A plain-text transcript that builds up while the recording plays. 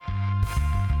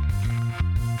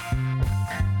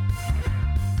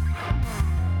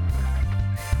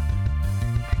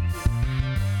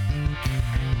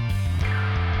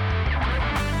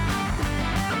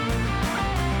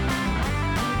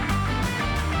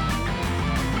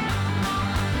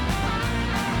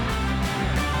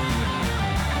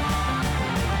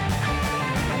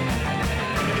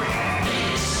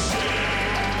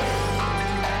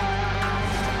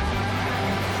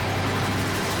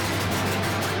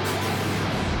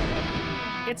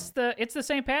it's the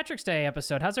St. Patrick's Day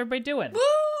episode. How's everybody doing?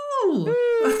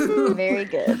 Woo! Very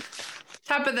good.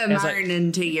 Top of the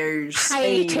morning to yours.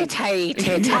 Tight.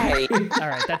 All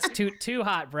right, that's too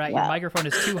hot, Brett. Your microphone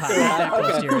is too hot. Get that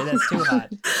close to your- That's too hot.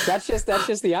 That's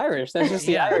just the Irish. That's just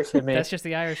the Irish in me. That's just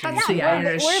the Irish in me. That's the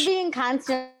Irish. We're being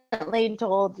constantly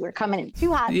told we're coming in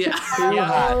too hot. Yeah. Too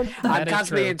hot. That I'm is constantly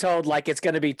true. being told like it's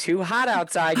going to be too hot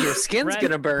outside. Your skin's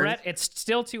going to burn. Brett, it's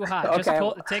still too hot. Okay.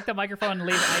 Just take the microphone and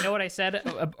leave it. I know what I said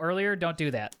earlier. Don't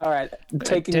do that. All right,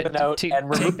 taking the note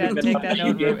and take that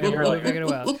note and removing it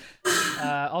well.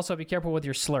 well. Also, be careful with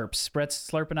your slurps. Brett's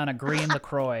slurping on a green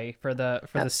LaCroix for the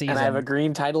season. And I have a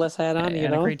green Titleist hat on.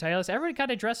 and a green Titleist. Everybody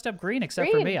kind of dressed up green except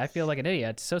for me. I feel like an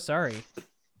idiot. So sorry.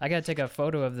 I gotta take a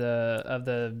photo of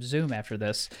the Zoom after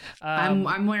this.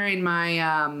 I'm wearing my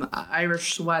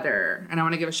Irish sweater, and I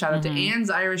want to give a shout out to Anne's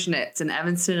Irish Knits in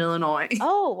Evanston, Illinois.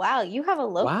 Oh wow, you have a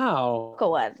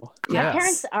local one. My Yes.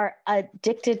 parents are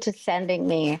addicted to sending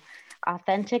me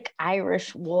authentic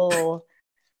Irish wool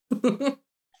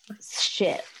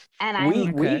shit. And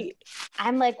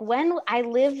I'm like, when I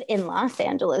live in Los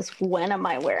Angeles, when am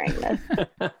I wearing this?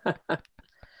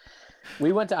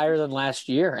 We went to Ireland last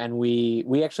year, and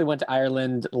we actually went to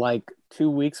Ireland like 2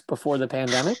 weeks before the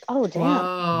pandemic. Oh damn!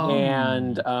 Whoa.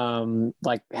 And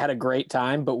like had a great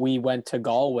time. But we went to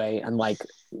Galway, and like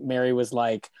Mary was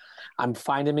like, "I'm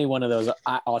finding me one of those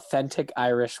authentic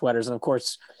Irish sweaters." And of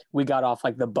course, we got off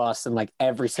like the bus, and like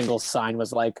every single sign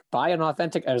was like, "Buy an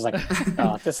authentic." I was like,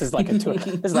 "Oh, this is like this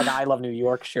is like an I Love New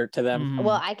York shirt to them." Mhm.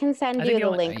 Well, I can send you the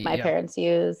link my parents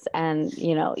use, and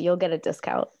you'll get a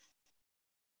discount.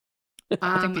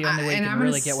 I think the only way you can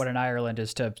really get one in Ireland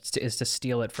is to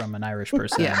steal it from an Irish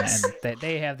person. Yes. And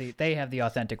they have the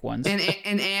authentic ones. And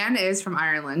Anne is from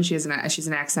Ireland. She's an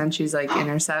accent. She's like in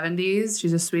her 70s.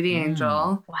 She's a sweetie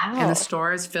angel. Wow. And the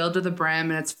store is filled to the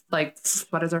brim, and it's like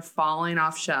sweaters are falling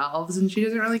off shelves, and she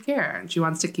doesn't really care. And she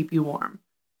wants to keep you warm.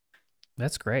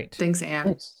 That's great. Thanks, Anne.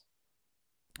 Nice.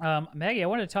 Maggie, I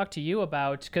wanted to talk to you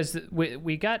about, because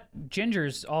we got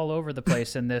gingers all over the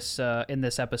place in this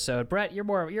episode. Brett,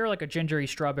 you're like a gingery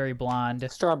strawberry blonde.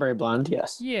 Strawberry blonde,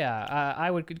 yes. Yeah,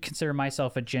 I would consider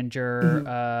myself a ginger.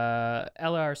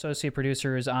 Ella, our associate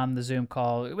producer, is on the Zoom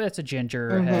call. It's a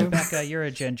ginger. Becca, you're a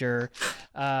ginger.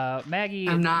 Maggie,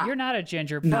 I'm not. You're not a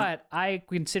ginger, but I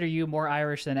consider you more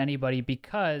Irish than anybody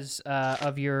because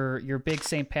of your big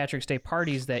St. Patrick's Day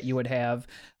parties that you would have.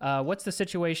 What's the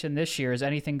situation this year? Is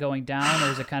anything going down,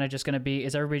 or is it kind of just going to be?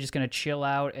 Is everybody just going to chill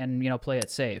out and play it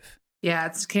safe? Yeah,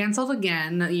 it's canceled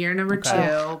again. Year number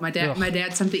 2. My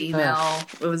dad sent the email.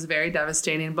 It was very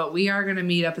devastating. But we are going to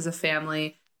meet up as a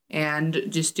family and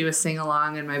just do a sing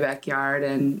along in my backyard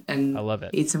and I love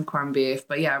it. Eat some corned beef.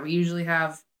 But yeah, we usually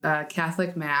have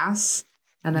Catholic mass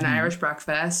and then Irish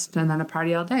breakfast and then a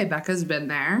party all day. Becca's been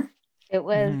there. It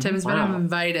was. Tim's been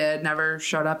invited, never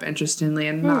showed up, interestingly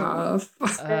enough.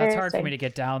 It's hard for me to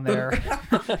get down there.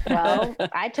 Well,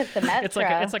 I took the metro.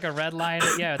 It's like a red line.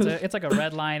 Yeah, it's like a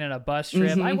red line and a bus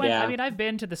trip. I went. I mean, I've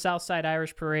been to the Southside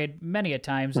Irish Parade many a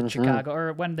times in Chicago,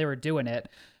 or when they were doing it.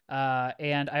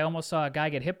 And I almost saw a guy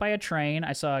get hit by a train.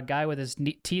 I saw a guy with his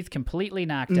teeth completely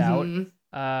knocked out.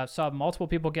 Saw multiple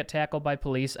people get tackled by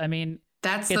police. I mean.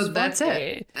 That's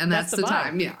it. And that's the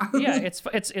time. Yeah. Yeah.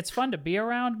 It's fun to be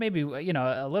around, maybe,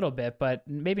 a little bit, but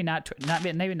maybe not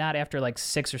after like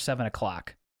 6 or 7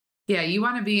 o'clock. Yeah. You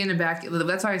want to be in a back.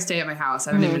 That's why I stay at my house.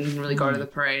 I don't even really go to the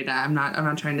parade. I'm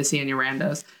not trying to see any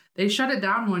randos. They shut it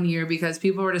down one year because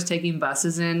people were just taking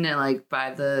buses in and like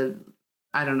by the,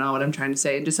 I don't know what I'm trying to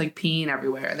say, just like peeing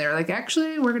everywhere. They were like,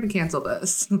 actually, we're going to cancel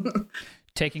this.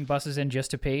 Taking buses in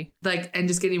just to pee? And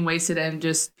just getting wasted and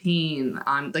just peeing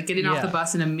on, like getting off the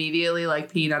bus and immediately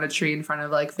like peeing on a tree in front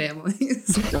of like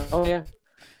families. Oh yeah.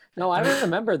 No, I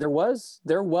remember there was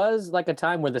like a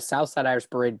time where the Southside Irish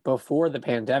Parade before the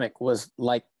pandemic was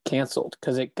like canceled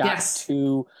because it got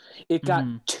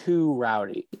too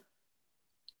rowdy.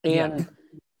 And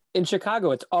in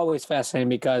Chicago, it's always fascinating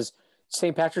because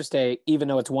St. Patrick's Day, even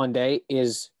though it's one day,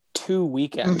 is 2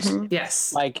 weekends.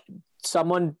 Yes. Like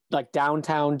someone like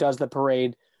downtown does the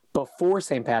parade before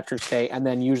St. Patrick's Day, and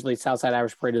then usually Southside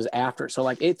Irish Parade is after. So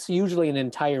like it's usually an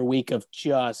entire week of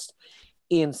just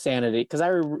insanity. Because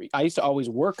I used to always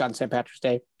work on St. Patrick's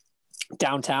Day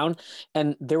downtown,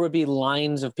 and there would be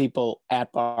lines of people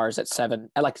at bars at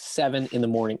like 7 in the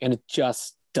morning, and it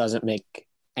just doesn't make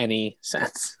any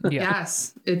sense.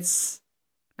 Yes, it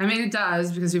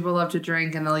does because people love to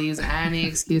drink and they'll use any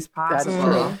excuse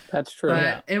possible. That's true.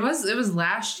 But it was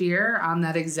last year on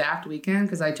that exact weekend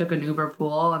because I took an Uber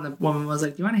pool and the woman was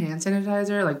like, "Do you want a hand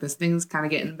sanitizer? Like this thing's kind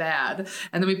of getting bad."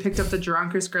 And then we picked up the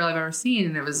drunkest girl I've ever seen,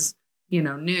 and it was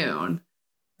noon.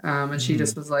 And she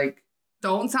just was like,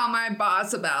 don't tell my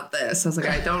boss about this. I was like,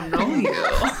 I don't know you.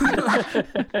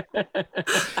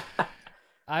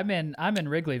 I'm in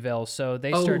Wrigleyville, so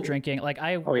they start drinking. Like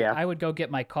I would go get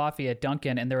my coffee at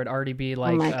Dunkin', and there would already be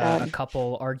like a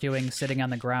couple arguing, sitting on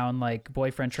the ground, like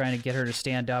boyfriend trying to get her to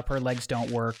stand up. Her legs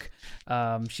don't work.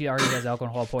 She already has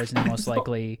alcohol poisoning, most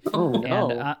likely.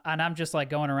 And I'm just like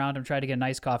going around and trying to get a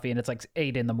nice coffee, and it's like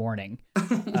 8 a.m.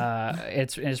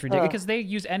 It's ridiculous because they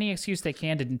use any excuse they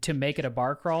can to make it a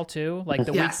bar crawl too. Like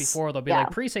the week before, they'll be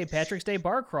like pre-St. Patrick's Day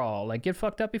bar crawl, like get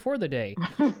fucked up before the day,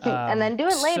 and then do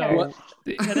it later.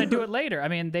 And then do it later. I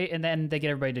mean, then they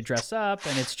get everybody to dress up,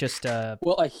 and it's just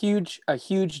well, a huge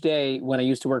day when I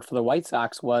used to work for the White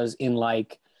Sox was in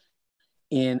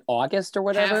August or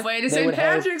whatever. Halfway to St.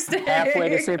 Patrick's Day. Halfway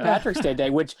to St. Patrick's Day,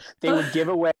 which they would give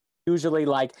away usually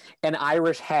like an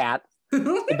Irish hat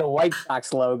with the White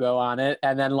Sox logo on it,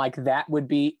 and then like that would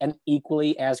be an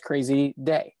equally as crazy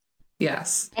day.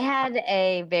 Yes. I had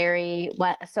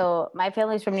so my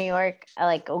family's from New York,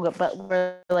 but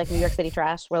we're like New York City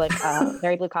trash. We're like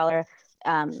very blue collar,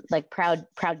 like proud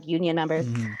union members.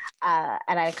 Mm-hmm.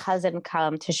 And I had a cousin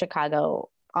come to Chicago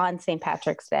on St.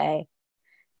 Patrick's Day,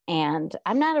 and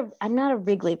I'm not a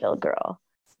Wrigleyville girl.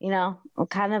 You know, I'm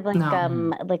kind of like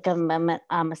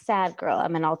I'm a sad girl.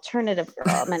 I'm an alternative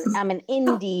girl. I'm an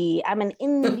indie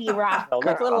rock girl.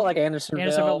 Like a little like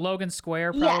Andersonville, Logan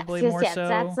Square, probably more so.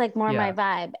 That's like more my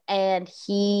vibe. And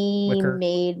he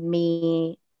made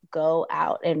me go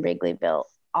out in Wrigleyville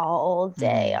all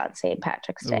day on St.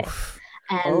 Patrick's Day. Oof.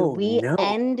 And we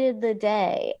ended the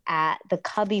day at the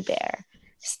Cubby Bear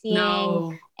seeing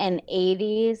an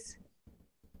 80s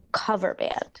cover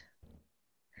band.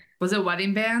 Was it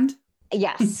Wedding Band?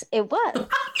 Yes, it was.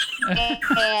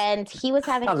 and he was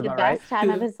having the best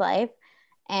time of his life.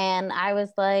 And I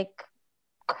was like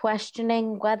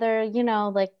questioning whether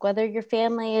your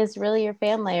family is really your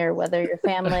family or whether your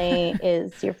family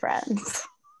is your friends.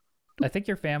 I think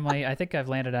I've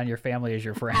landed on your family as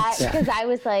your friends. Because I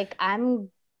was like, I'm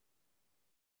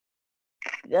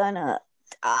gonna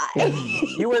die.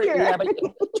 You were, but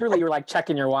truly, you were like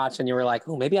checking your watch, and you were like,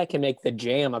 "Oh, maybe I can make the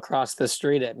jam across the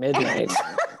street at midnight."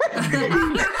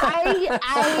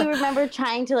 I remember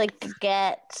trying to like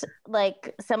get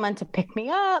like someone to pick me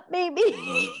up, maybe.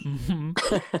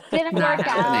 Didn't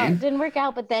work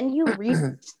out. But then you reach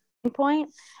a point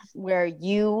where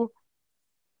you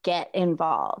get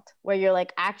involved, where you're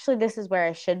like, actually, this is where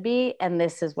I should be, and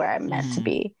this is where I'm meant to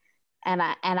be. And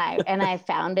I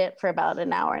found it for about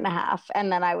an hour and a half.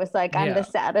 And then I was like, I'm the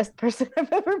saddest person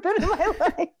I've ever been in my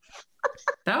life.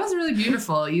 That was really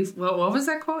beautiful. What was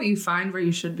that quote? You find where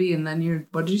you should be, and then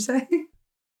what did you say?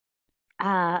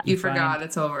 You forgot.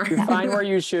 It's over. You find where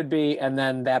you should be, and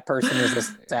then that person is the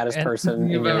saddest person in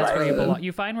your life. Where you belong.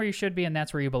 You find where you should be, and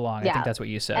that's where you belong. I think that's what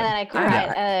you said. And then I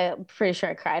cried. Pretty sure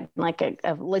I cried in like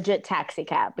a legit taxi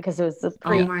cab because it was the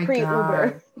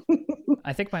pre-Uber.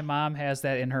 I think my mom has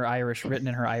that written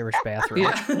in her Irish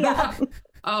bathroom. Yeah.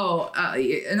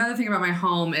 Another thing about my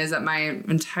home is that my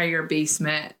entire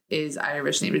basement is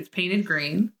Irish themed. It's painted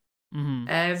green. Mm-hmm.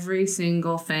 Every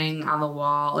single thing on the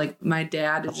wall, like my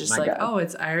dad is just like, God.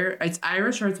 It's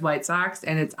Irish or it's White Sox,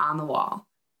 and it's on the wall.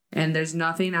 And there's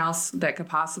nothing else that could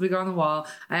possibly go on the wall.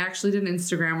 I actually did an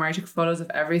Instagram where I took photos of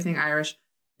everything Irish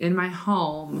in my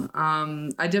home.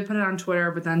 I did put it on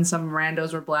Twitter, but then some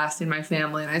randos were blasting my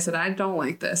family, and I said, I don't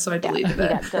like this, so I deleted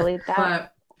it. Delete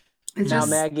that. But now,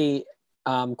 Maggie,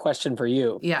 question for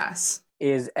you. Yes.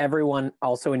 Is everyone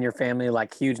also in your family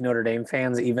like huge Notre Dame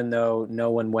fans, even though no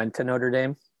one went to Notre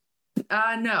Dame?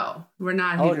 No, we're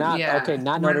not.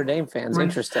 Not Notre Dame fans.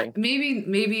 Interesting.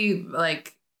 Maybe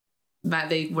like that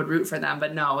they would root for them,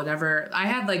 but no, never. I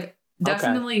had like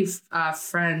definitely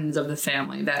friends of the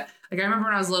family that, like, I remember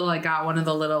when I was little, I got one of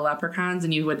the little leprechauns,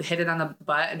 and you would hit it on the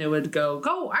butt, and it would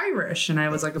go Irish, and I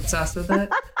was like obsessed with it.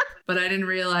 But I didn't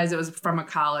realize it was from a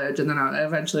college, and then I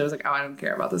eventually was like, I don't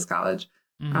care about this college.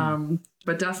 Mm-hmm.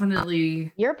 But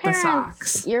definitely your parents, the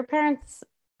socks. Your parents'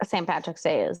 St. Patrick's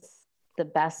Day is the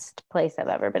best place I've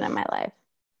ever been in my life.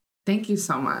 Thank you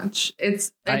so much.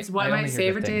 It's my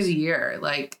favorite day of the year.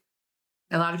 Like,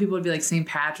 a lot of people would be like, St.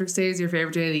 Patrick's Day is your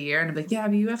favorite day of the year, and I'd be like, yeah,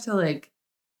 but you have to like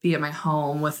be at my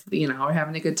home with, we're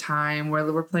having a good time,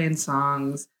 we're playing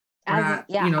songs.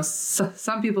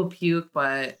 Some people puke,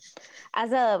 but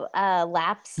as a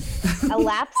lapsed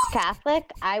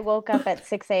Catholic, I woke up at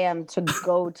 6 a.m. to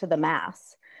go to the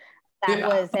mass. That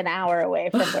was an hour away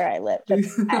from where I lived.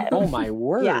 Oh my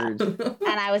word. Yeah. And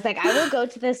I was like, I will go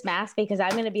to this mass because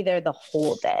I'm going to be there the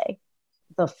whole day.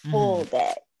 The full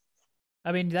day.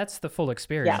 I mean, that's the full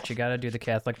experience. You got to do the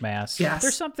Catholic Mass. Yes.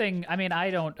 There's something, I mean, I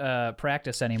don't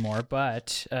practice anymore,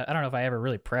 but I don't know if I ever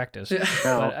really practiced. No.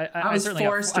 But I was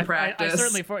forced to practice. I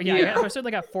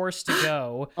certainly got forced to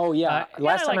go. Oh, yeah.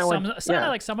 Last time I went. I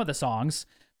like some of the songs,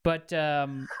 but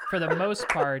for the most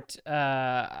part,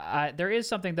 there is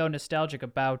something, though, nostalgic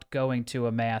about going to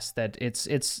a Mass that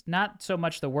it's not so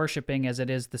much the worshiping as it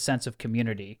is the sense of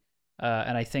community.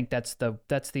 And I think that's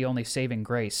the only saving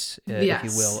grace, if you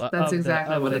will, that's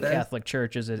exactly what the Catholic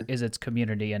Church is its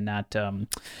community and not,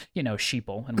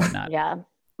 sheeple and whatnot. Yeah,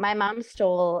 my mom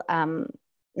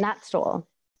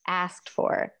asked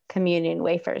for communion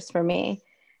wafers for me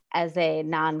as a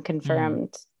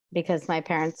non-confirmed because my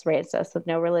parents raised us with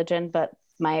no religion, but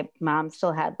my mom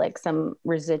still had like some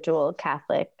residual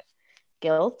Catholic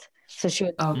guilt. So she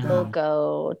would still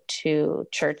go to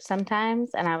church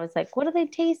sometimes. And I was like, what do they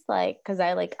taste like? Because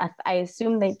I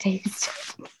assume they taste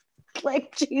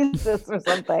like Jesus or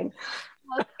something.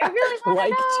 I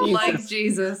really like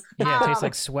Jesus. Yeah, it tastes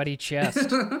like sweaty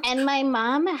chest. And my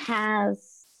mom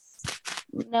has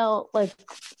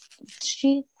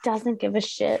she doesn't give a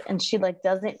shit. And she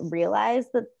doesn't realize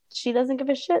that she doesn't give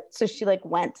a shit. So she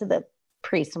went to the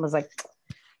priest and was like,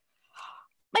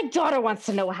 my daughter wants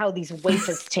to know how these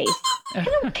wafers taste. Can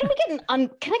I get an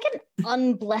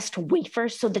unblessed wafer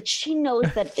so that she knows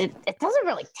that it doesn't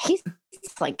really taste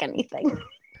like anything?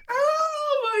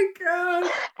 Oh my god!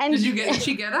 And did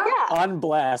she get it? Yeah.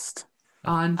 Unblessed.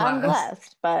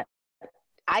 Unblessed, but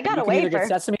I got a wafer. You can either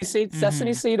get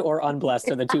sesame seed, or unblessed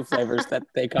are the two flavors that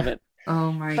they come in.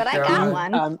 Oh my god! But I got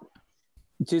one.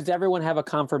 Does everyone have a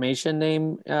confirmation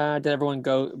name? Did everyone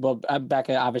go? Well,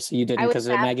 Becca, obviously you didn't because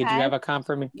Maggie, do you have a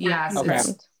confirmation? Yes. Okay.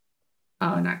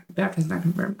 Becca's not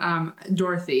confirmed.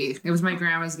 Dorothy. It was my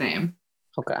grandma's name.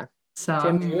 Okay. So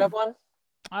Tim, do you have one?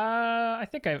 I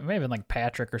think I may have been like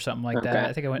Patrick or something like that.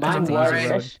 I think I went.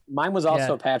 Mine was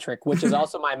also Patrick, which is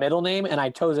also my middle name, and I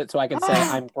chose it so I could say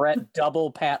I'm Brett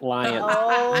Double Pat Lyons.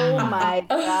 Oh my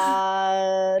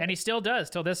god! And he still does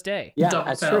till this day. Yeah,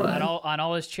 that's true. On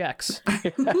all his checks.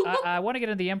 I want to get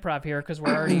into the improv here because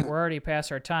we're already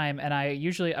past our time, and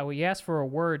we ask for a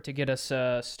word to get us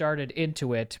started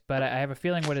into it, but I have a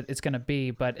feeling what it's going to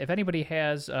be. But if anybody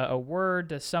has a word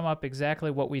to sum up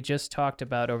exactly what we just talked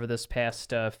about over this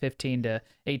past 15 to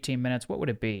 18 minutes, what would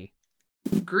it be?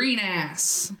 Green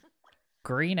ass.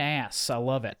 Green ass. I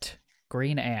love it.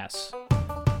 Green ass.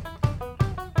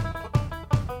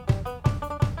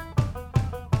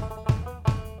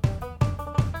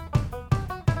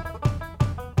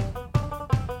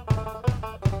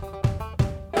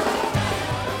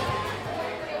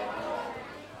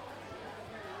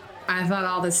 I thought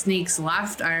all the sneaks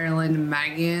left Ireland,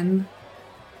 Megan.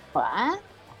 What?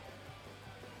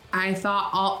 I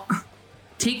thought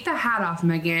take the hat off,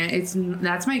 Megan.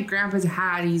 That's my grandpa's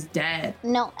hat. He's dead.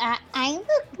 No, I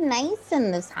look nice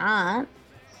in this hat.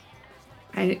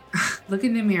 Look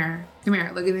in the mirror. Come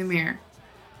here. Look in the mirror.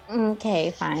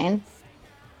 Okay, fine.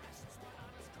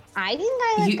 I think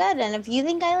I look good, and if you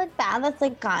think I look bad, that's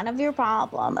kind of your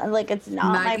problem. And it's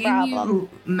not my problem.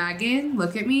 Megan,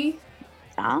 look at me.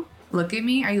 Yeah. Look at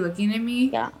me. Are you looking at me?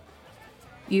 Yeah.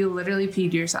 You literally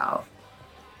peed yourself.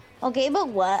 Okay, but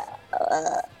what?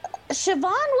 Siobhan,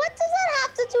 what does that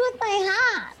have to do with my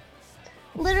hat?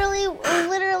 Literally, what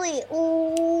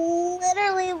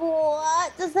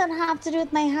does that have to do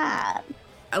with my hat?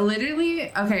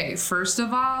 Literally, okay, first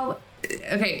of all,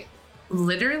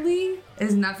 literally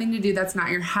is nothing to do. That's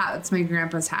not your hat. That's my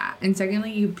grandpa's hat. And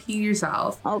secondly, you pee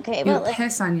yourself. Okay, you but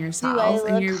piss on yourself. Do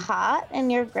I look hot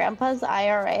in your grandpa's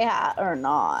IRA hat or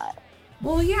not?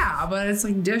 Well, yeah, but it's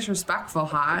disrespectful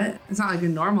hot. It's not like a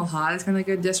normal hot. It's kind of like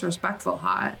a disrespectful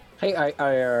hot. Hey,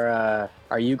 are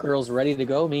you girls ready to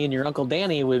go? Me and your Uncle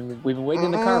Danny, we've been waiting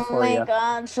in the car for you. Oh my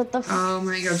god, shut the fuck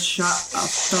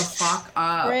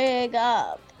up. Frig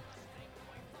up.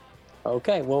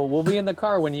 Okay, well, we'll be in the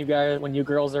car when you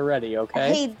girls are ready,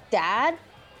 okay? Hey, Dad?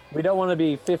 We don't want to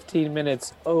be 15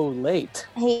 minutes late.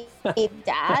 Hey,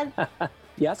 Dad?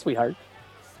 Yeah, sweetheart.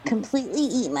 Completely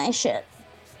eat my shit.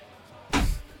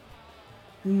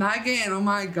 Megan, oh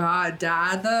my god,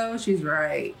 Dad, though, she's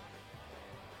right.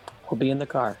 We'll be in the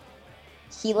car.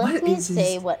 He lets me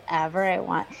say whatever I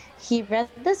want. He read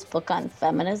this book on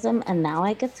feminism, and now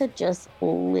I get to just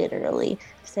literally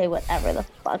say whatever the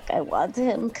fuck I want to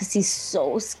him because he's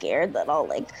so scared that I'll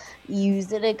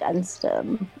use it against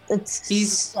him.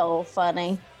 He's so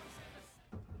funny.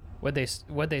 What'd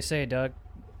they say, Doug?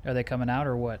 Are they coming out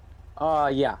or what?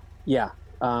 Yeah.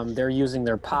 They're using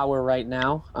their power right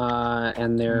now,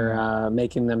 and they're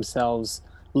making themselves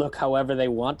look however they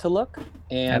want to look,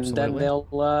 and then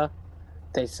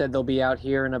They said they'll be out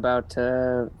here in about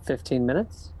 15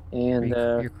 minutes. And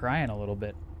you're crying a little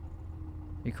bit.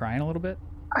 You crying a little bit?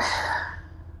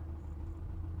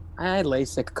 I had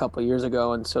LASIK a couple years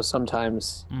ago, and so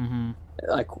sometimes,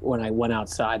 like when I went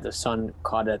outside, the sun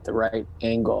caught it at the right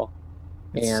angle.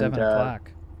 It's 7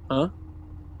 o'clock. Huh?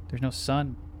 There's no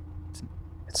sun.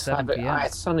 It's 7 p.m.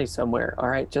 It's sunny somewhere. All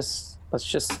right, let's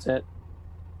just sit.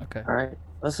 Okay. All right,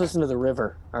 let's listen to the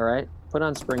river. All right, put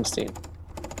on Springsteen.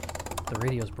 The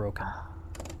radio's broken.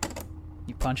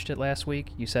 You punched it last week.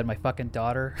 You said my fucking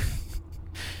daughter.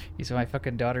 You said my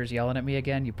fucking daughter's yelling at me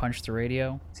again. You punched the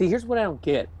radio. See, here's what I don't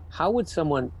get. How would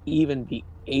someone even be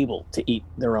able to eat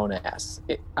their own ass?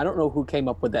 I don't know who came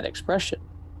up with that expression.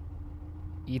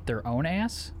 Eat their own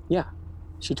ass? Yeah.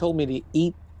 She told me to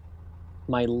eat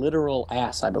my literal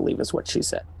ass, I believe is what she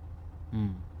said. I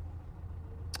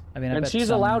mean, and she's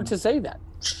allowed to say that.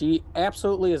 She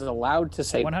absolutely is allowed to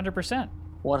say 100%.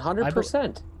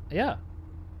 100%. Yeah.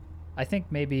 I think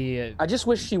maybe I just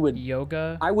wish she would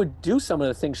yoga. I would do some of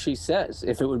the things she says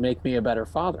if it would make me a better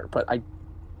father, but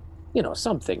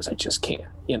some things I just can't,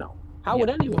 How would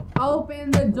anyone?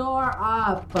 Open the door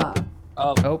up.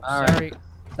 Oh, sorry.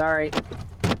 Sorry.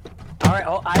 All right.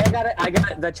 Oh, I got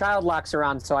it. The child locks are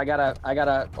on, so I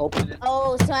gotta open it.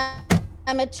 Oh, so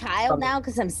I'm a child now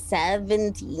because I'm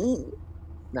 17.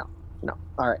 No.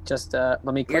 All right. Just let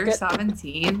me click You're it.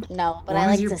 17? No, but I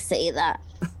like to say that.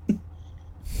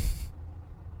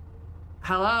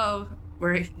 Hello.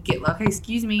 Okay,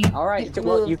 excuse me. All right.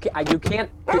 Well, you can't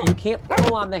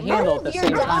pull on the handle at the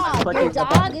same time as clicking the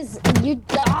button. Your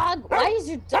dog. Why is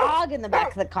your dog in the back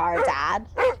of the car, Dad?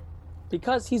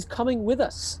 Because he's coming with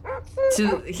us.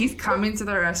 He's coming to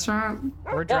the restaurant?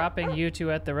 We're dropping you two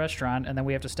at the restaurant, and then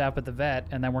we have to stop at the vet,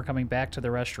 and then we're coming back to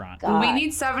the restaurant. God. We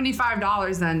need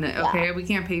 $75 then, okay? Yeah. We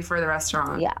can't pay for the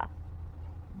restaurant. Yeah.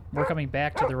 We're coming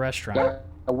back to the restaurant.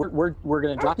 Yeah, we're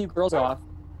gonna drop you girls off.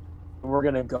 We're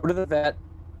gonna go to the vet.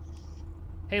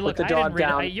 Hey, look, the I dog didn't read.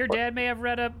 down. Your dad may have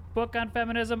read a book on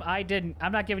feminism. I didn't.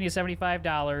 I'm not giving you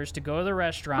 $75 to go to the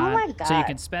restaurant Oh my God. so you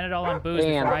can spend it all on booze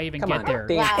Dan, before I even come get on, there.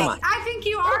 Dan, come on. I think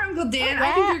you are, Uncle Dan.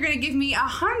 I think you're going to give me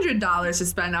 $100 to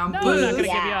spend on No, booze. I'm not going to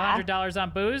Yeah. give you $100 on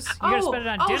booze. You got to spend it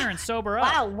on dinner and sober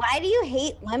up. Wow, why do you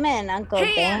hate women, Uncle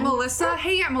Hey, Dan? Aunt Melissa.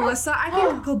 I think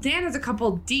Uncle Dan has a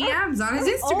couple DMs on his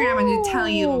Instagram I need to tell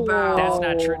you about. That's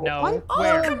not true. No. Oh,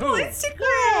 Where? a couple Who?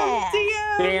 Instagram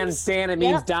DMs. Dan, it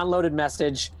means downloaded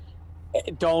message.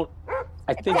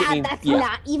 I think Dad, it means that's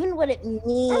not even what it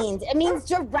means. It means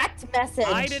direct message.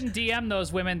 I didn't DM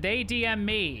those women. They DM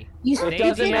me. It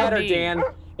doesn't matter, Dan.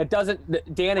 It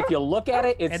doesn't, Dan. If you look at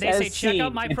it, it And says they say check seen.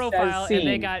 out my It profile, says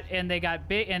and they got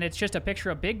big, and it's just a picture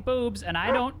of big boobs, and I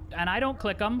don't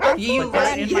click them. You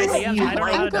but they're in my like- DMs. you I don't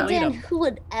know how to Uncle delete Dan, them. who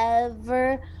would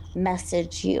ever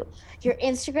message you? Your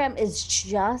Instagram is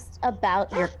just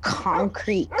about your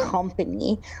concrete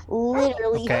company.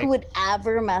 Literally, Okay. who would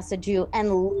ever message you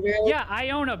and literally Yeah, I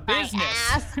own a business.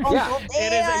 ass Uncle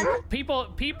It Dan? is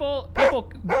people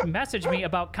message me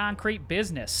about concrete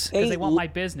business because they want my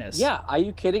business. Yeah, are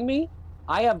you kidding me?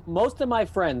 I have most of my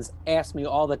friends ask me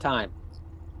all the time.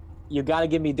 You got to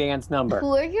give me Dan's number.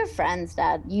 Who are your friends,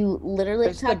 Dad? You literally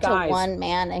It's the talk to guys. one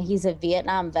man and he's a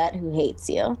Vietnam vet who hates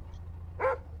you.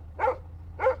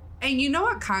 And you know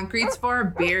what concrete's for?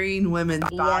 Burying women's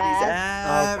bodies.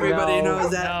 Yes. Everybody no. knows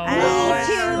that. No.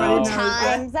 Everybody knows that.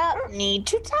 Time's up. Need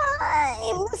 2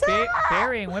 times up.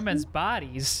 Burying women's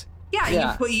bodies.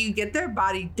 Yeah, you get their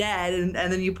body dead, and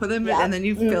then you put them in, Yep. and then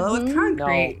you fill it with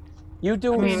concrete. You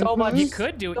do so much. You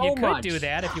could do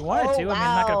that if you wanted to. I mean, I'm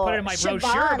not gonna put it in my brochure,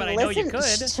 Siobhan, but I know you could.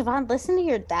 Siobhan, listen to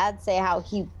your dad say how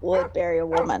he would bury a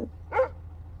woman.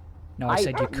 No, I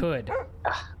said you could.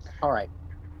 All right.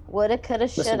 Woulda, coulda,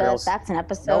 Listen, shoulda. girls, That's an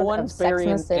episode No of one's Sex and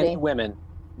burying the City. any women.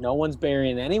 No one's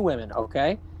burying any women.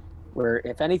 Okay.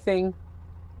 If anything,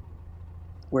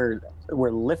 we're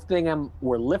lifting them.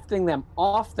 We're lifting them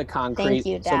off the concrete Thank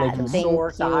you, so they Dad. can Thank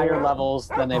soar to you. higher levels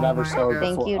than they've Oh ever my soared God.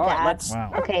 Thank before. you, All right, Dad. let's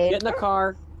Wow. Okay, get in the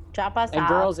car. drop us And off.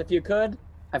 girls, if you could,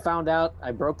 I found out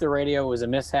I broke the radio. It was a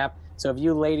mishap. So if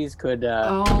you ladies could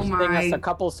Oh sing us my. a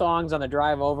couple songs on the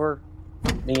drive over,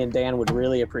 me and Dan would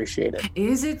really appreciate it.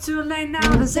 Is it too late now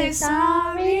to say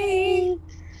sorry?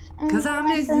 'Cause I'm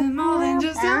missing more than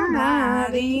just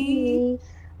somebody.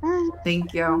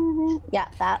 Thank you. Yeah,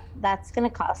 that's gonna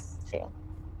cost you.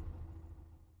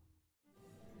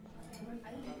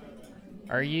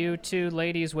 Are you two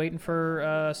ladies waiting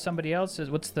for somebody else?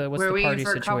 What's the We're party waiting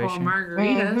for a couple of situation?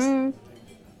 margaritas. Mhm.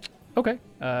 Okay.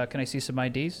 Can I see some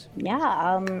IDs?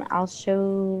 Yeah, I'll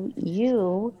show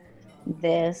you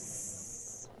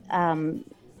this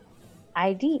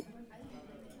ID.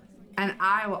 And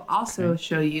I will also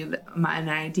show you an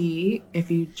ID if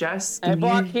you just. Hey,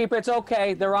 barkeep, it's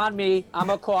okay. They're on me.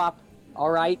 I'm a cop. All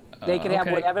right. They can have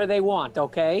whatever they want.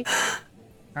 Okay.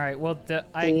 All right. Well,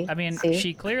 I mean,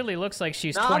 she clearly looks like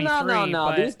she's 23. No.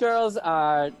 But These girls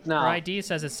are no. Her ID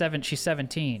says she's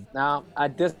 17. No, I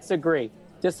disagree.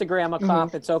 I'm a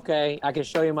cop. It's okay. I can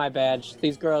show you my badge.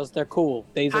 These girls, they're cool.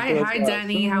 These are good Hi, girls.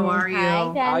 Denny. How are you? Hi,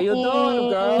 Denny. How you doing,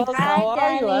 girls? Hi, How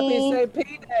are you? Denny. Happy St.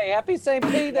 P Day. Happy St.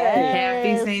 P Day.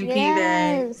 Happy St. P Day.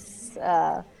 Yes.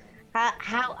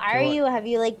 How are you? Have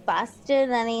you like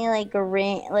busted any rings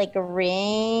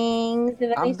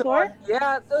of any sort?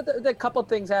 Yeah, a couple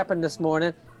things happened this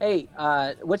morning. Hey,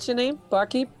 what's your name,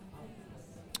 barkeep?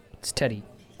 It's Teddy.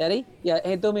 Teddy? Yeah,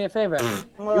 hey, do me a favor.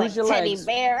 Use your Teddy legs.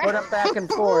 bear. Put them back and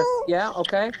forth. Yeah,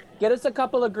 okay? Get us a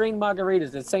couple of green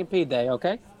margaritas. It's St. P Day,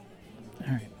 okay?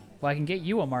 All right. Well, I can get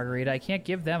you a margarita. I can't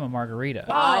give them a margarita.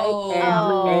 I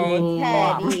am a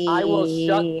cop. Teddy. I will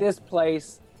shut this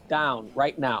place down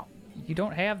right now. You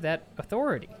don't have that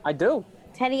authority. I do.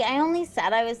 Teddy, I only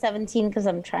said I was 17 because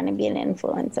I'm trying to be an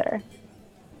influencer.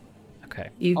 Okay.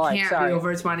 You All right, can't sorry. be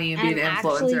over 20 and be an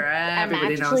influencer.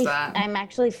 Everybody knows that. I'm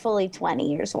actually fully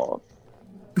 20 years old.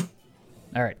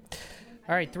 All right.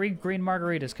 All right. 3 green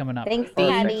margaritas coming up. Thanks,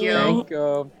 Thank Teddy.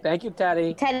 you. Thank you,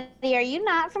 Teddy. Teddy, are you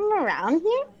not from around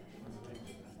here?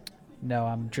 No,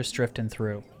 I'm just drifting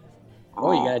through.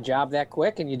 Oh, you got a job that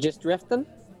quick and you just drifting?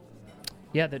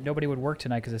 Yeah, that nobody would work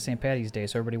tonight because it's St. Patty's Day,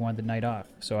 so everybody wanted the night off.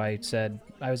 So I said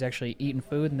I was actually eating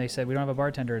food, and they said we don't have a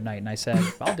bartender tonight, and I said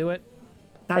I'll do it.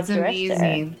 That's A drifter.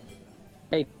 amazing.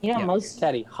 Hey, You know, most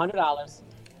Teddy, $100.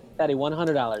 Teddy,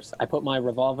 $100. I put my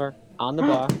revolver on the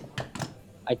bar.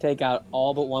 I take out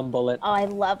all but one bullet. Oh, I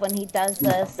love when he does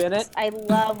this. Spin it. I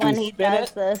love when You he spin does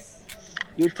it. this.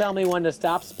 You tell me when to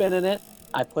stop spinning it.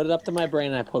 I put it up to my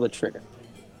brain and I pull the trigger.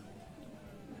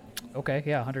 Okay,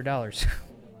 yeah, $100.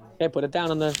 Okay, put it down.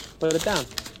 Put it down.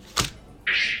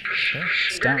 Okay,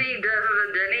 it's down.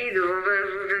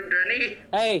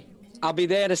 Hey, I'll be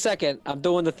there in a second. I'm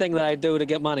doing the thing that I do to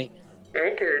get money.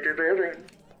 Okay,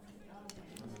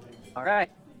 All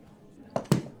right.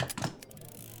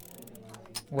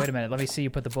 Wait a minute. Let me see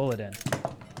you put the bullet in.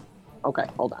 Okay,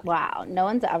 hold on. Wow, no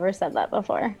one's ever said that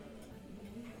before.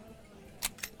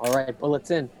 All right, bullets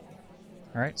in.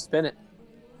 All right, Spin it.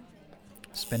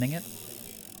 spinning it.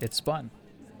 It's spun.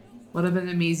 Would have been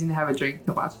amazing to have a drink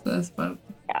to watch this, but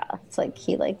Yeah, it's like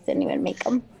he didn't even make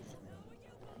them.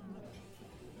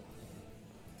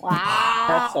 Wow.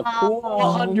 That's a cool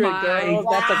 100, my girls.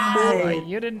 That's a cool. God. Wait,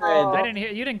 you didn't. Oh. I didn't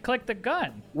hear. You didn't click the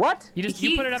gun. What? You just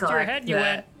He you put it up to your head. And you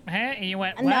clicked went, huh? And you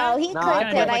went. No, Well, he No, clicked I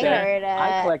it. I clicked it. heard it.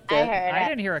 I clicked I it. heard I it.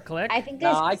 didn't hear a click. I think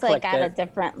No, it's I just like clicked at a it.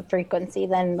 different frequency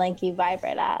than like you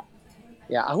vibrate at.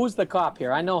 Yeah, who's the cop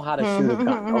here? I know how to shoot a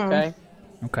gun, okay?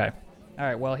 Okay. All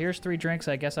right. Well, here's 3 drinks.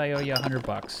 I guess I owe you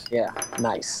 $100. Yeah,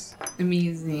 nice.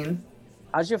 amazing.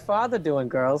 How's your father doing,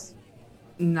 girls?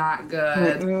 Not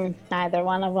good. Mm-mm, neither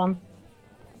one of them.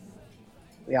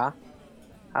 Yeah.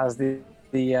 How's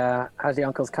how's the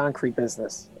uncle's concrete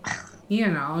business? You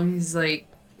know, he's like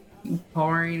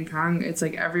pouring concrete. It's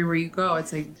like everywhere you go,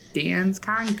 it's like Dan's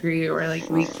concrete. We're like,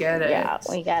 we get it. Yeah,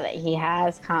 we get it. He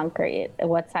has concrete.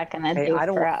 What's that gonna do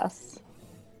for us?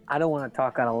 I don't want to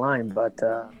talk out of line, but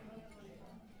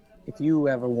if you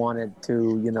ever wanted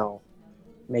to,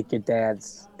 make your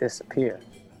dads disappear,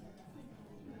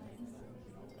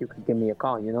 you could give me a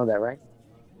call. You know that, right?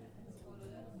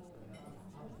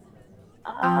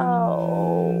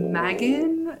 Oh.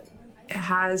 Megan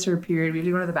has her period. We have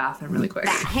to go to the bathroom really quick.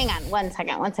 Hang on, one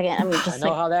second. Let me I just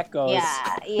know how that goes.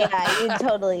 Yeah, you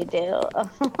totally do.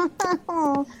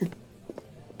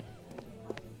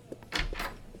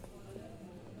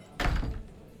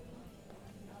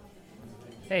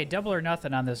 Hey, double or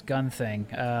nothing on this gun thing.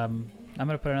 I'm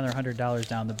gonna put another $100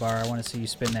 down the bar. I want to see you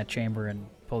spin that chamber and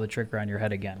pull the trigger on your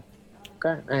head again.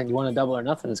 Okay. And you want to double or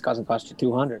nothing? It's going to cost you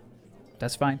 $200.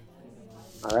 That's fine.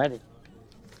 Alrighty.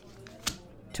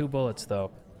 2 bullets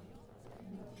though.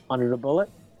 100 a bullet.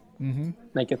 Mm-hmm.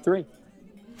 Make it 3.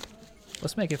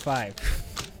 Let's make it 5.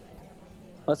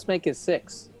 Let's make it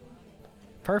 6.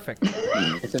 Perfect.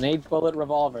 It's an 8-bullet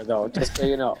revolver, though, just so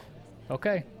you know.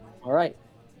 Okay. All right.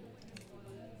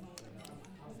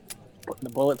 Putting the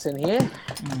bullets in here.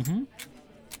 Mm-hmm.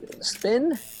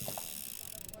 Spin.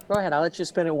 Go ahead. I'll let you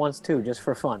spin it once, too, just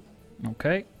for fun.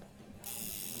 Okay.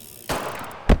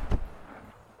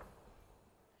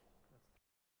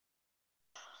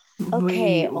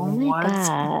 Okay, Wait, oh my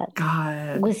what?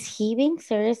 God. Was he being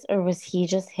serious or was he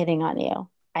just hitting on you?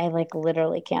 I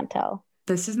literally can't tell.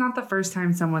 This is not the first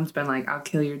time someone's been like, I'll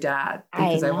kill your dad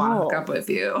because I want to hook up with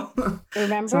you.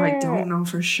 Remember? So I don't know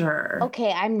for sure.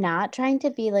 Okay, I'm not trying to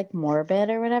be like morbid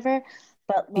or whatever,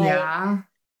 but like, yeah.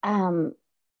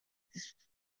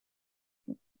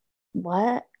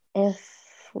 What if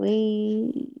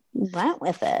we went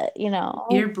with it?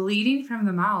 You're bleeding from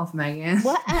the mouth, Megan.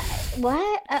 What?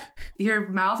 What? Your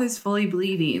mouth is fully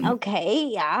bleeding. Okay,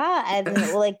 yeah,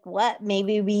 and like, what?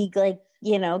 Maybe we get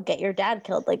your dad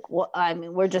killed. Like, what? I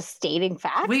mean, we're just stating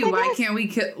facts. Wait, why can't we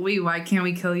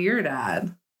kill your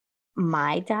dad?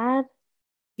 My dad?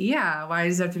 Yeah, why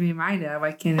does it have to be my dad?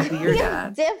 Why can't it be your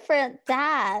dad? Different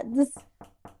dads.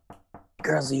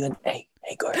 Girls, are you in? Hey,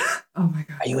 Gordon. Oh my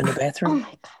god. Are you in the bathroom? Oh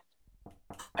my god.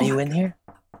 Are you in here?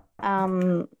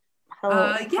 Hello.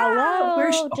 Yeah. Hello.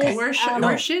 We're We're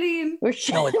shitting. We're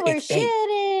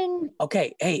shitting.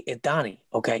 Okay. Hey, it's Donnie.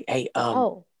 Okay. Hey.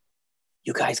 You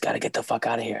guys got to get the fuck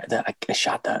out of here. I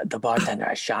shot the bartender.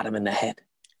 I shot him in the head.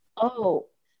 Oh.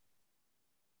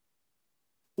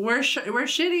 We're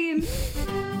shitting.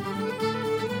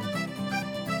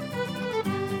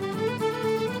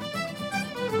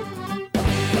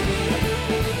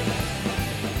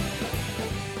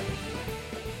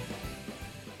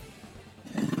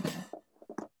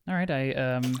 All right,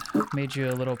 I made you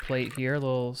a little plate here, a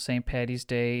little St. Patty's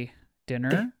Day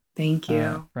dinner. Thank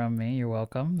you. From me, you're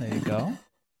welcome. There you go.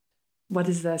 What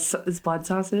is this? Is blood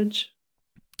sausage?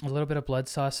 A little bit of blood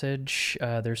sausage.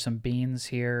 There's some beans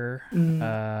here,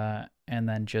 and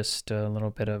then just a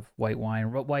little bit of white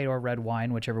wine, white or red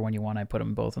wine, whichever one you want. I put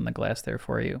them both in the glass there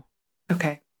for you.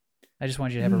 Okay. I just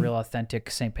wanted you to have a real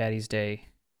authentic St. Patty's Day,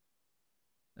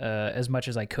 as much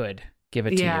as I could give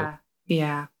it to you.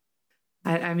 Yeah.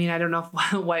 I mean, I don't know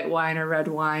if white wine or red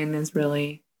wine is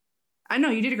really... I know,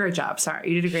 you did a great job. Sorry,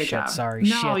 you did a great job. Sorry,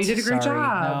 No, you did a great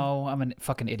job. No, I'm a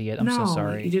fucking idiot. I'm so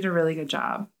sorry. You did a really good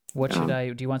job. What should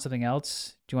I... Do you want something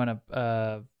else? Do you want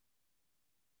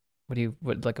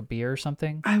like a beer or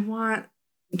something? I want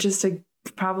just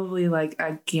probably like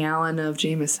a gallon of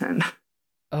Jameson.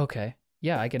 Okay.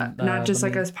 Yeah, I can... not just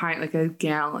like a pint, like a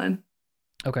gallon.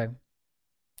 Okay.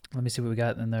 Let me see what we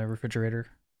got in the refrigerator.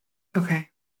 Okay.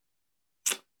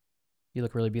 You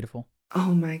look really beautiful.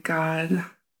 Oh my God.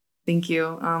 Thank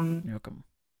you. You're welcome.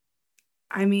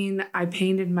 I mean, I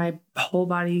painted my whole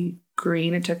body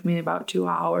green. It took me about 2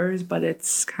 hours, but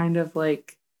it's kind of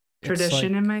like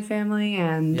tradition in my family.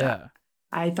 And yeah.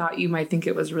 I thought you might think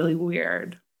it was really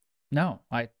weird. No,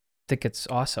 I think it's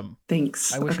awesome.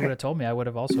 Thanks. I wish you would have told me. I would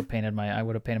have painted my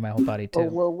whole body too.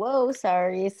 Whoa.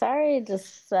 Sorry.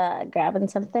 Just grabbing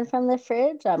something from the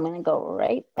fridge. I'm going to go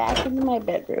right back into my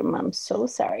bedroom. I'm so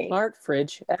sorry. Smart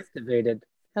fridge activated.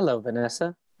 Hello,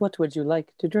 Vanessa. What would you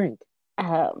like to drink?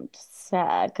 Just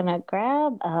gonna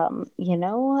grab, one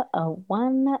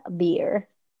beer.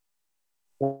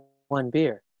 1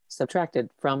 beer. Subtracted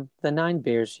from the 9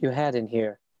 beers you had in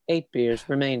here. 8 beers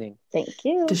remaining. Thank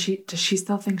you. Does she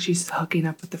still think she's hooking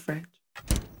up with the fridge?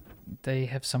 They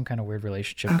have some kind of weird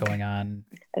relationship going on.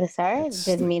 Sorry,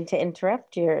 didn't mean to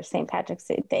interrupt your St. Patrick's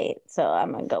Day date. So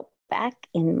I'm gonna go back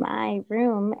in my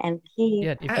room and keep.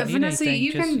 Yeah, if you Vanessa,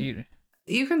 need anything,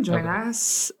 you can join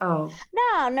us. Oh.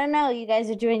 No. You guys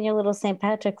are doing your little St.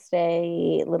 Patrick's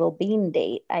Day little bean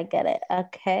date. I get it.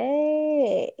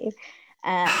 Okay.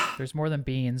 There's more than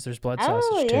beans. There's blood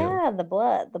sausage too. Oh yeah, the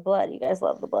blood. You guys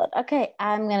love the blood. Okay,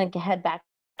 I'm gonna head back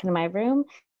into my room.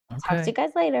 Okay. Talk to you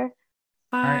guys later.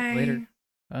 Bye. All right, later.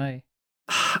 Bye.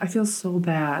 I feel so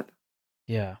bad.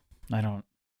 Yeah, I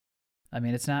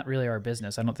mean, it's not really our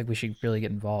business. I don't think we should really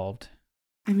get involved.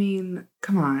 I mean,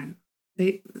 come on.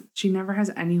 She never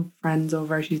has any friends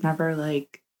over. She's never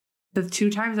like... The 2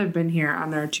 times I've been here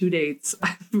on our 2 dates,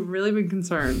 I've really been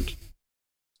concerned.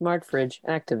 Smart fridge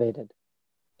activated.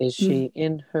 Is she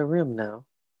in her room now?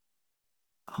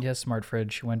 Yes, smart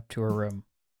fridge. She went to her room.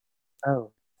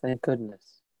 Oh, thank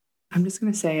goodness. I'm just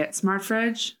going to say it. Smart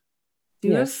fridge, do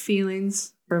you have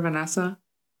feelings for Vanessa?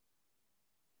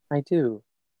 I do.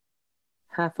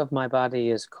 Half of my body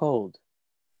is cold,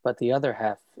 but the other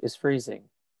half is freezing.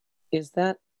 Is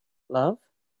that love?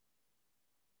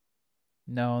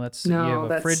 No, you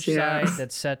have a fridge side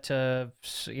that's set to,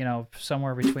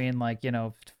 somewhere between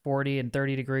 40 and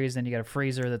 30 degrees. Then you got a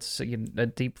freezer that's a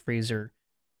deep freezer.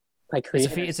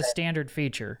 It's a standard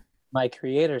feature. My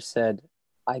creator said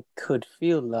I could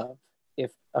feel love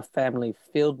if a family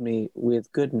filled me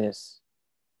with goodness.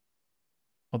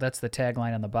 Well, that's the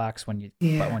tagline on the box when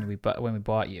we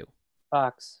bought you.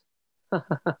 Box.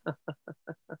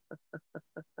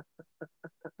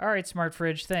 All right, smart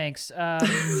fridge. Thanks.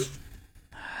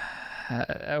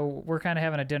 We're kind of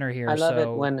having a dinner here. I love it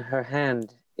when her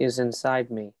hand is inside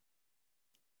me.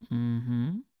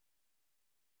 Mm-hmm.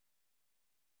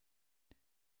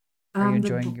 Are you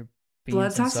enjoying your beans blood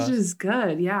and sausage sauce? is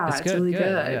good. Yeah, it's good, really good,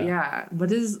 good. Yeah.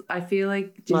 What is? I feel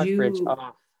like Smart fridge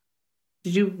off.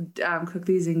 did you cook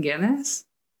these in Guinness?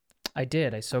 I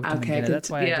did. I soaked them in Okay, Guinness. good. That's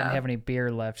why I didn't have any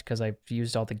beer left, because I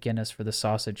used all the Guinness for the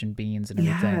sausage and beans and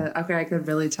everything. Yeah. Okay, I could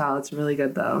really tell. It's really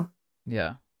good though.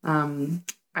 Yeah.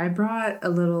 I brought a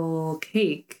little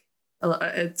cake.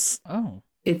 It's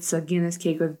a Guinness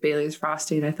cake with Bailey's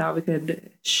frosting. I thought we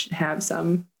could have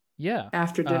some. Yeah.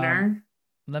 After dinner.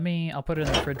 I'll put it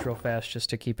in the fridge real fast just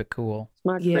to keep it cool.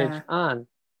 Smart fridge on.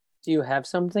 Do you have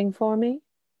something for me?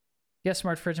 Yeah,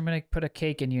 smart fridge. I'm going to put a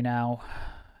cake in you now.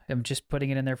 I'm just putting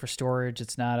it in there for storage.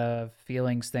 It's not a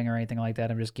feelings thing or anything like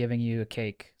that. I'm just giving you a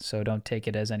cake. So don't take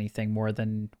it as anything more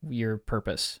than your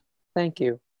purpose. Thank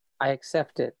you. I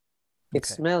accept it. It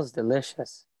smells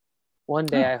delicious. One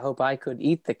day I hope I could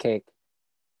eat the cake.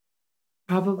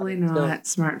 Probably not,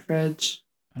 smart fridge.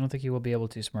 I don't think you will be able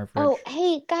to, smart fridge. Oh,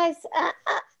 hey, guys.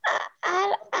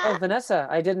 Oh, Vanessa,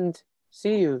 I didn't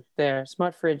see you there.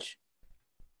 Smart fridge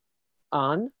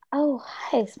on? Oh,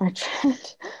 hi, smart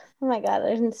fridge. Oh my God, I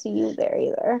didn't see you there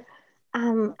either.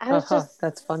 I was just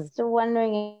that's funny.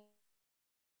 Wondering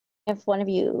if one of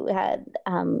you had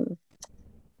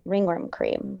ringworm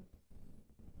cream.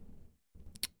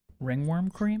 Ringworm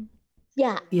cream?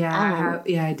 Yeah. Yeah,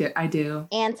 I do.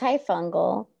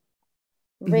 Antifungal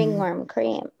ringworm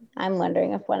cream. I'm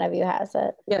wondering if one of you has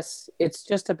it. Yes, it's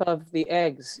just above the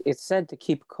eggs. It's said to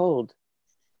keep cold.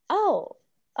 Oh,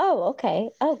 okay.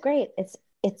 Oh, great.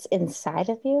 It's inside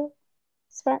of you,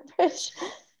 smart fish.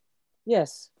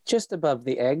 Yes, just above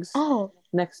the eggs. Oh,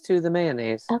 next to the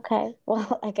mayonnaise. Okay.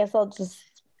 Well, I guess I'll just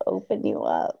open you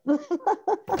up.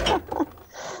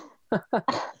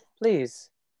 Please.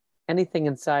 Anything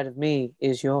inside of me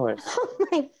is yours. Oh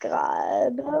my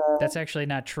God. That's actually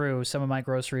not true. Some of my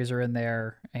groceries are in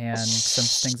there and some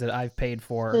things that I've paid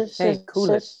for. Hey,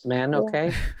 cool it, man,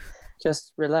 okay?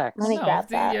 Just relax. Let me grab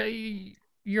that.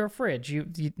 Your fridge. You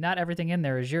not everything in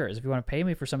there is yours. If you want to pay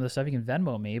me for some of the stuff, you can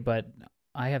Venmo me, but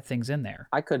I have things in there.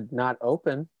 I could not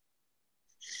open.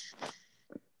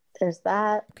 There's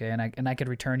that. Okay, and I could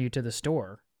return you to the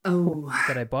store. Oh,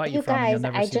 that I bought you from. Guys, and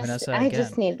you'll never see Vanessa again. I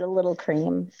just needed a little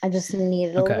cream. I just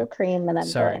needed a little cream, and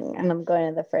I'm going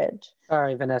to the fridge.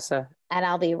 Sorry, Vanessa. And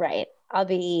I'll be right. I'll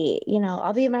be in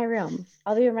my room.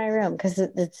 I'll be in my room because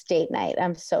it's date night.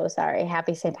 I'm so sorry.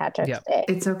 Happy St. Patrick's Day.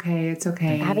 It's okay. It's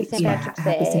okay. Happy St. Patrick's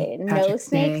Day. No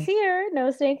snakes here. No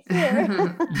snakes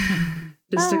here.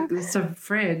 Just a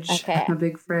fridge. Okay. A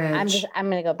big fridge.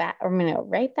 I'm gonna go back. I'm gonna go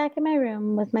right back in my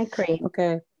room with my cream.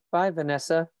 Okay. Bye,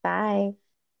 Vanessa. Bye.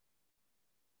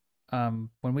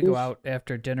 When we go out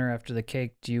after dinner after the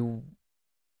cake, do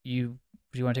you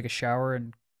want to take a shower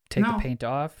and take the paint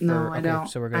off? No, I don't.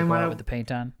 So we're gonna go out with the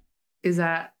paint on. Is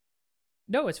that?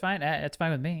 No, it's fine. It's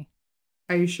fine with me.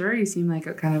 Are you sure? You seem like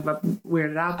kind of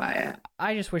weirded out by it.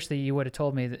 I just wish that you would have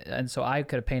told me, and so I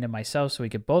could have painted myself, so we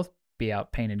could both be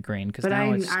out painted green. Because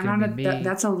now it's gonna be me.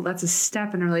 That's a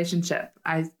step in a relationship.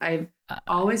 I've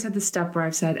always had the step where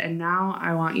I've said, and now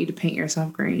I want you to paint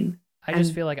yourself green. I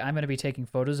just feel like I'm going to be taking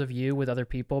photos of you with other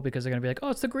people because they're going to be like, oh,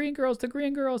 it's the green girl, the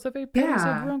green girl, the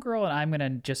green girl. And I'm going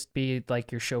to just be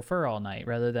like your chauffeur all night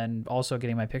rather than also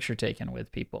getting my picture taken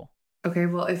with people. Okay,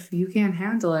 well, if you can't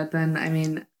handle it, then, I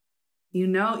mean, you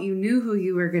knew who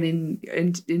you were getting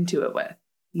into it with.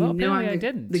 You knew I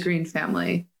didn't. The Green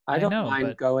family. I don't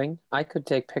mind going. I could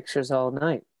take pictures all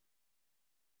night.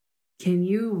 Can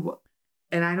you,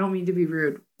 and I don't mean to be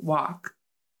rude, walk?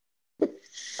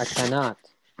 I cannot.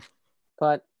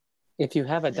 But if you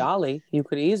have a dolly, you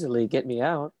could easily get me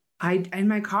out. In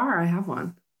my car, I have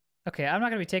one. Okay, I'm not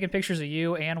going to be taking pictures of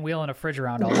you and wheeling a fridge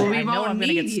around all day. I know I'm going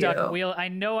to get stuck. I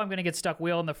know I'm going to get stuck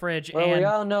wheeling the fridge. Well, we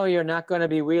all know you're not going to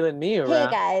be wheeling me around. Hey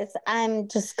guys, I'm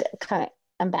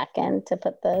back in to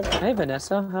put the. Hey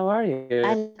Vanessa, how are you?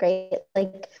 I'm great.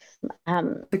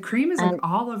 The cream is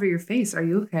all over your face. Are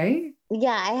you okay?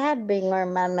 Yeah, I had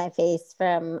ringworm on my face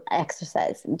from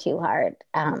exercising too hard.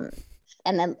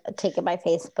 And then taking my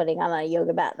face, putting on a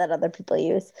yoga mat that other people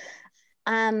use.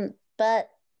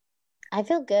 But I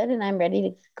feel good and I'm ready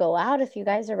to go out if you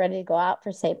guys are ready to go out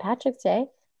for St. Patrick's Day.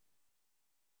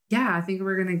 Yeah, I think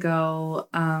we're going to go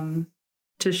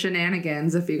to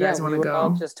Shenanigans if you guys want to go. All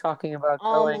just talking about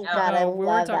going out. God, we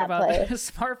were talking about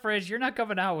Smart Fridge. You're not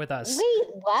coming out with us. Wait,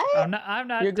 what? I'm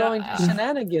not. You're going to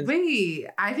Shenanigans. Wait,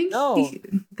 I think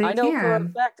I know for a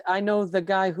fact. I know the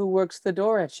guy who works the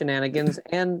door at Shenanigans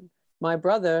and my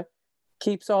brother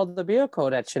keeps all the beer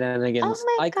code at Shenanigans.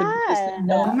 Oh my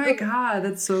God. Oh my God,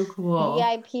 that's so cool.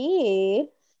 VIP.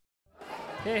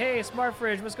 Hey, Smart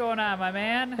Fridge, what's going on, my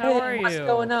man? How are you? What's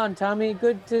going on, Tommy?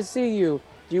 Good to see you.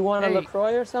 Do you want a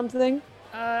LaCroix or something?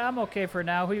 I'm okay for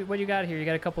now. What you got here? You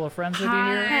got a couple of friends with you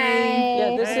here? Hi.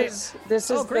 Yeah,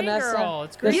 this is Green Vanessa. Girl.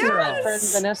 It's Green This Girl. is my friend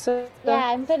Vanessa. Yeah,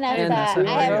 I'm Vanessa. Hey, Vanessa,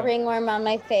 how I are have you? ringworm on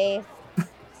my face.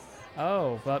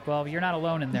 Oh, but well, you're not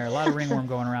alone in there. A lot of ringworm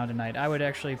going around tonight. I would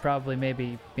actually probably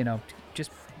maybe,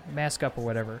 just mask up or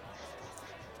whatever.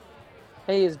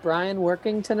 Hey, is Brian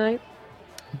working tonight?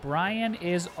 Brian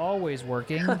is always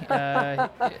working.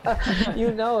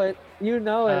 You know it.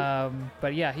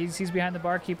 But yeah, he's behind the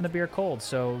bar keeping the beer cold.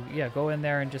 So yeah, go in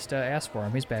there and just ask for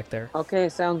him. He's back there. Okay,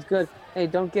 sounds good. Hey,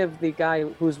 don't give the guy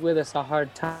who's with us a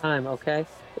hard time, okay?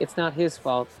 It's not his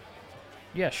fault.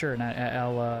 Yeah, sure. And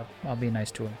I'll be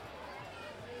nice to him.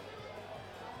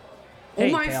 Oh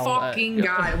Hey, my pal, fucking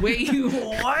god! Wait,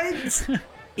 what?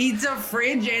 It's a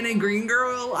fridge and a green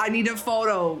girl. I need a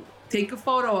photo. Take a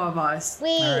photo of us.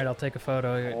 Wait. All right, I'll take a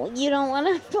photo. You don't want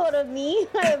a photo of me?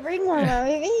 I have ringworm on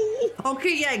my face.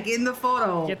 Okay, yeah, get in the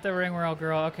photo. Get the ringworm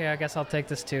girl. Okay, I guess I'll take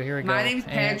this too. Here we go. My name's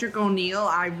Patrick O'Neill.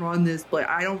 I run this place.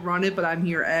 I don't run it, but I'm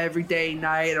here every day,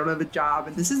 night. I don't have a job,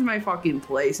 and this is my fucking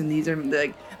place, and these are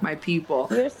like my people.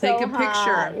 You're so Take a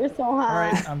hot. picture. You're so hot. All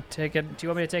right, I'm taking. Do you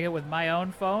want me to take it with my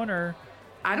own phone or?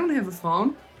 I don't have a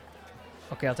phone.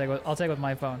 Okay, I'll take it with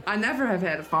my phone. I never have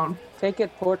had a phone. Take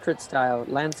it portrait style.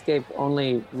 Landscape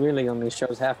really only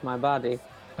shows half my body.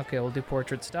 Okay, we'll do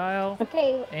portrait style.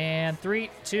 Okay. And 3,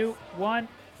 2, 1.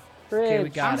 Fridge. Okay, we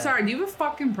got I'm it. sorry. Do you have a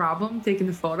fucking problem taking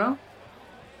a photo?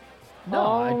 No,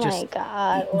 Oh I just. my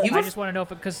god. I just want to know if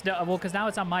because now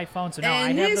it's on my phone, so now I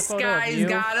And have the this photo of guy's you.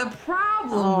 got a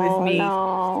problem Oh with me.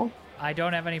 no. I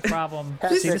don't have any problem.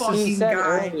 This See, this fucking is he said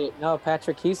guy. earlier, no,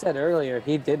 Patrick, he said earlier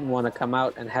he didn't want to come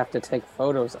out and have to take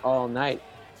photos all night.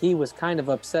 He was kind of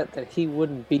upset that he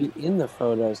wouldn't be in the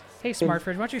photos. Hey, Smart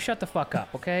Fridge, why don't you shut the fuck up,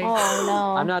 okay? Oh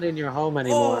no. I'm not in your home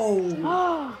anymore.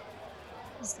 Oh.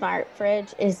 Smart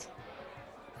Fridge is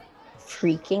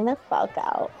freaking the fuck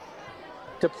out.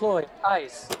 Deploy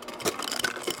ice.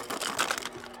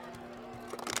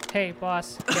 Hey,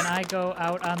 boss, can I go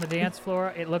out on the dance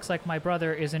floor? It looks like my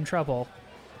brother is in trouble.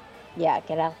 Yeah,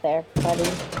 get out there, buddy.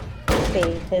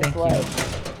 Save his Thank you. life.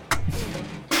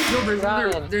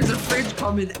 No, there's a fridge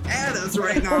coming at us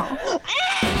right now.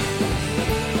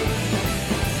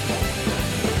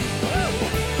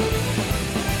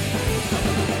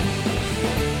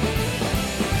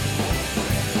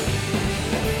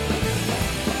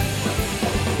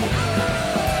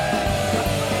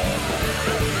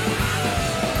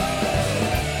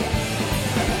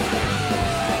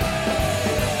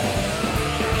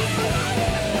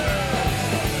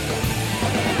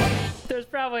 There's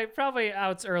probably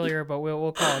outs earlier, but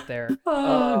we'll call it there.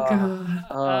 Oh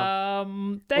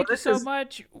god. Thank you this so is-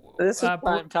 much. This is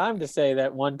prime time to say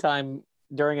that one time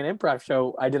during an improv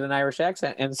show, I did an Irish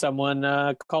accent and someone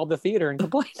called the theater and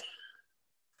complained.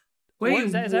 Wait,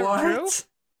 Is that true?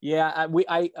 Yeah,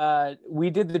 we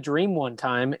did the dream one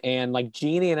time, and like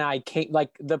Jeannie and I came.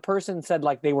 Like the person said,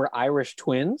 like they were Irish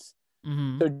twins.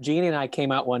 Mm-hmm. So Jeannie and I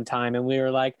came out one time, and we were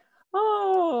like,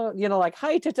 "Oh, like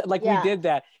hi," like Yeah. we did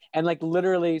that, and like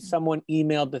literally someone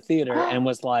emailed the theater and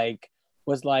was like,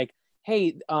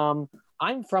 "Hey,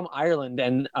 I'm from Ireland,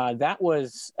 and that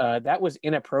was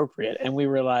inappropriate," and we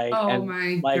were like, Oh and,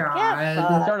 my like,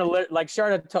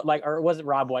 god. or was it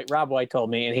Rob White? Rob White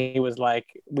told me, and he was like,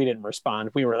 we didn't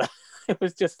respond. We were, it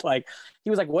was just like,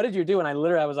 he was like, "What did you do?" And I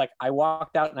was like, I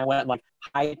walked out and I went like,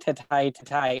 hi to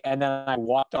tie, and then I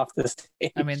walked off the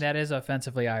stage. I mean, that is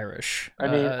offensively Irish. I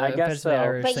mean, I guess offensively so.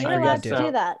 Irish But thing you're for you allowed to to do.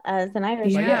 do that as an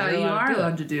Irish. Yeah, Yeah, you're you allowed to are do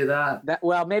allowed to do that.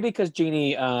 Well, maybe because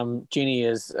Jeannie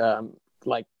is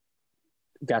like,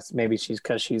 guess maybe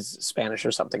because she's Spanish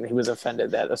or something. He was offended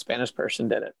that a Spanish person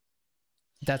did it.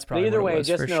 That's But probably either what it way, was,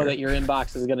 just for know sure. that your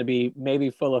inbox is going to be maybe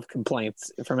full of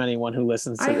complaints from anyone who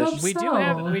listens to I this. hope We do so.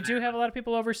 have a lot of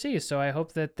people overseas, so I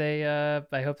hope that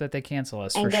they cancel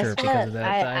us And for guess sure what? because of the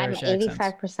I'm Irish accents.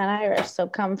 85% Irish, so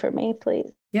come for me,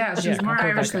 please. Yeah, she's Yeah, more come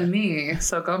for Irish Becca. than me,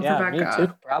 so come Yeah, for me Becca.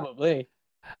 too, probably.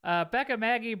 Becca,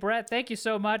 Maggie, Brett, thank you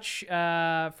so much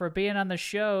for being on the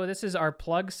show. This is our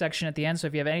plug section at the end, so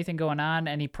if you have anything going on,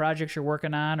 any projects you're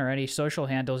working on, or any social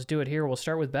handles, do it here. We'll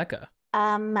start with Becca.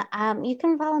 You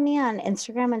can follow me on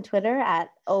Instagram and Twitter at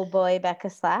Oh Boy Becca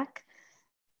Slack.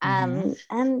 And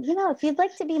if you'd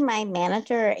like to be my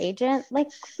manager or agent, like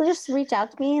just reach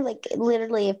out to me. Like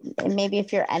literally,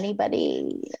 if you're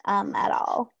anybody at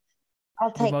all,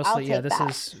 I'll take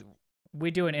that. We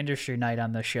do an industry night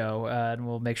on the show, and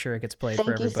we'll make sure it gets played for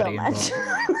Thank you so everybody much.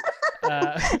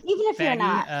 involved. Even if you're Maggie,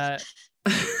 not.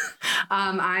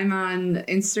 I'm on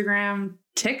Instagram,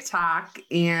 TikTok,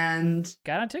 and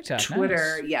got on TikTok,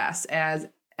 Twitter. Nice. Yes, as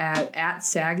at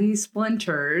Saggy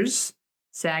Splinters,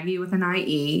 Saggy with an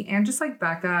IE. And just like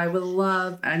Becca, I would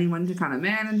love anyone to kind of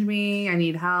manage me. I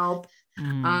need help.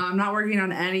 I'm not working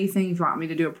on anything. If you want me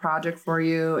to do a project for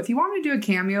you, if you want me to do a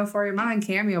cameo for you, I'm not on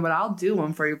Cameo, but I'll do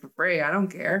one for you for free. I don't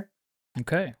care.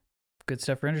 Okay. Good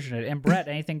stuff for internet. And Brett,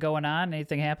 anything going on?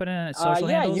 Anything happening at social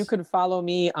handles? You can follow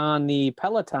me on the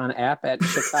Peloton app at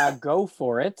Chicago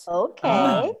for it.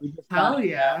 Okay. Hell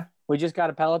yeah. We just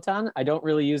got a Peloton. I don't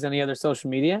really use any other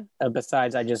social media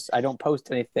besides I don't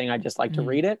post anything. I just like to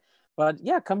read it. But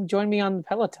yeah, come join me on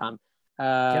Peloton. Get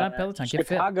on Peloton. Get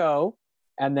fit. Chicago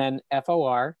and then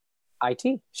FORIT.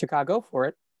 Chicago for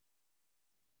it.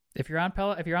 If you're on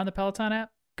the Peloton app,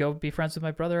 go be friends with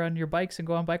my brother on your bikes and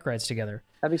go on bike rides together.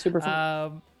 That'd be super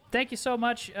fun. Thank you so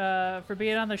much for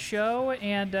being on the show,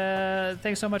 and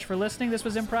thanks so much for listening. This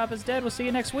was Improv is Dead. We'll see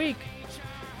you next week.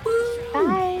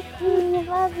 Bye. We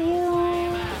love you.